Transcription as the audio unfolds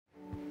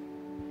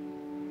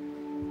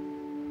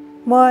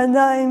My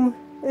name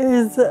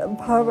is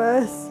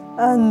Paris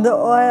and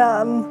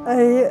I am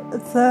a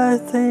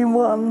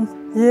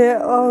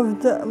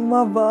 31-year-old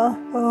mother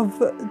of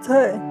 2.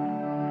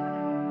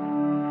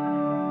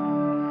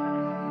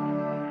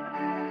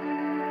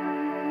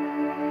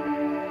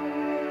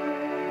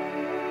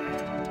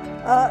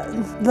 At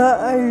the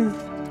age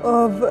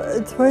of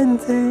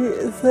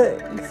 26,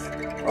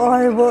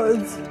 I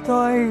was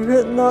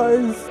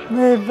diagnosed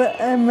with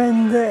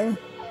MND.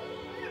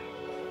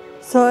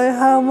 So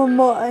how am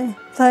I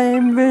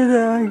playing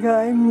video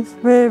games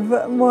with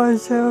my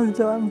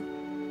children?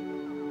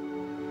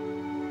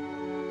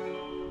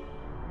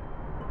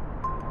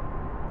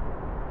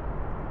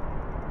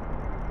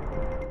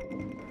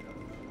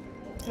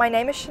 My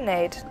name is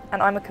Sinead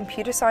and I'm a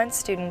computer science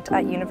student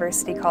at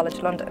University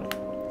College London.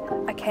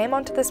 I came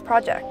onto this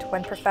project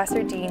when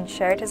Professor Dean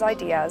shared his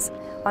ideas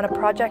on a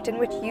project in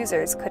which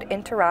users could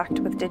interact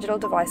with digital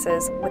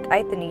devices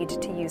without the need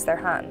to use their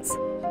hands.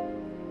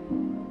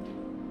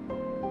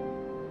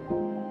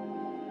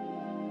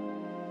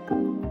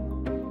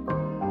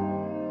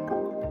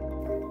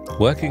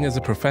 Working as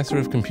a professor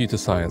of computer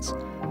science,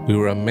 we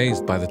were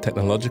amazed by the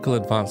technological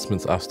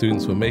advancements our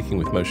students were making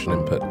with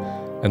MotionInput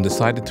and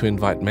decided to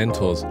invite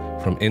mentors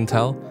from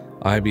Intel,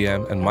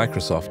 IBM and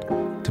Microsoft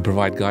to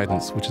provide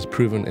guidance which has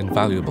proven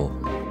invaluable.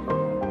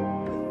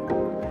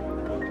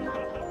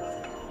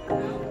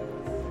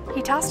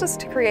 He tasked us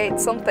to create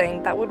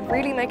something that would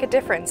really make a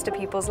difference to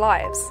people's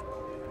lives.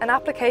 An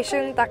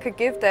application that could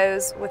give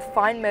those with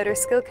fine motor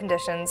skill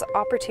conditions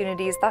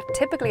opportunities that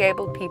typically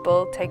abled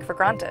people take for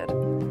granted.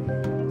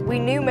 We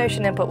knew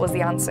MotionInput was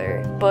the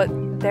answer, but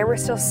there were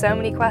still so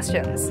many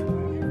questions.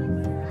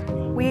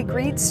 We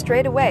agreed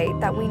straight away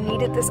that we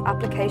needed this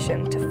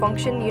application to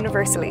function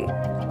universally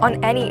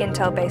on any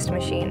Intel-based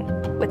machine,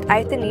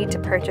 without the need to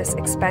purchase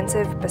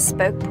expensive,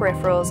 bespoke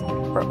peripherals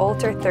or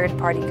alter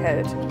third-party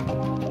code.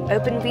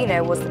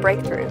 OpenVINO was the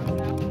breakthrough.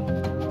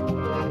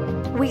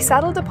 We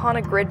settled upon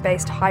a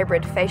grid-based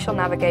hybrid facial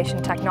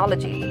navigation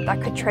technology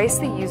that could trace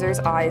the user's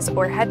eyes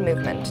or head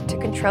movement to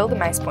control the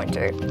mouse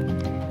pointer,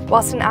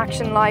 whilst an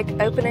action like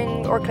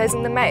opening or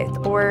closing the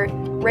mouth or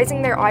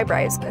raising their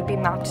eyebrows could be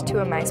mapped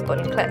to a mouse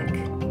button click.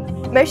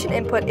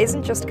 MotionInput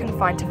isn't just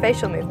confined to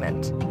facial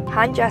movement.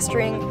 Hand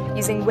gesturing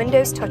using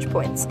Windows touch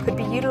points could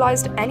be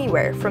utilised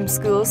anywhere from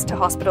schools to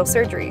hospital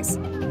surgeries.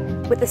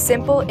 With a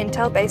simple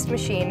Intel-based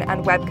machine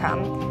and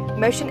webcam,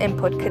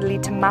 MotionInput could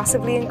lead to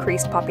massively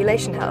increased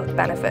population health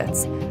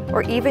benefits,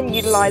 or even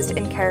utilised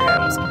in care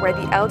homes where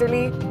the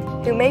elderly,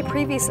 who may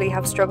previously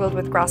have struggled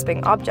with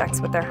grasping objects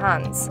with their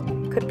hands,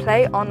 could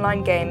play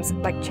online games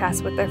like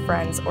chess with their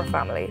friends or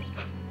family.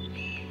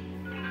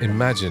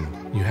 Imagine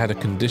you had a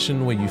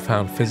condition where you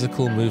found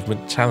physical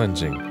movement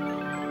challenging.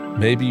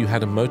 Maybe you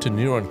had a motor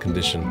neuron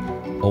condition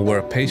or were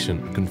a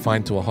patient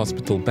confined to a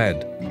hospital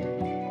bed.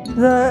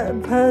 The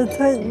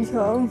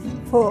potential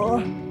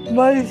for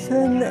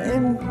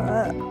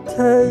MotionInput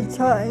to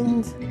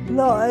change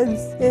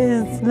lives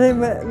is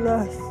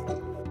limitless.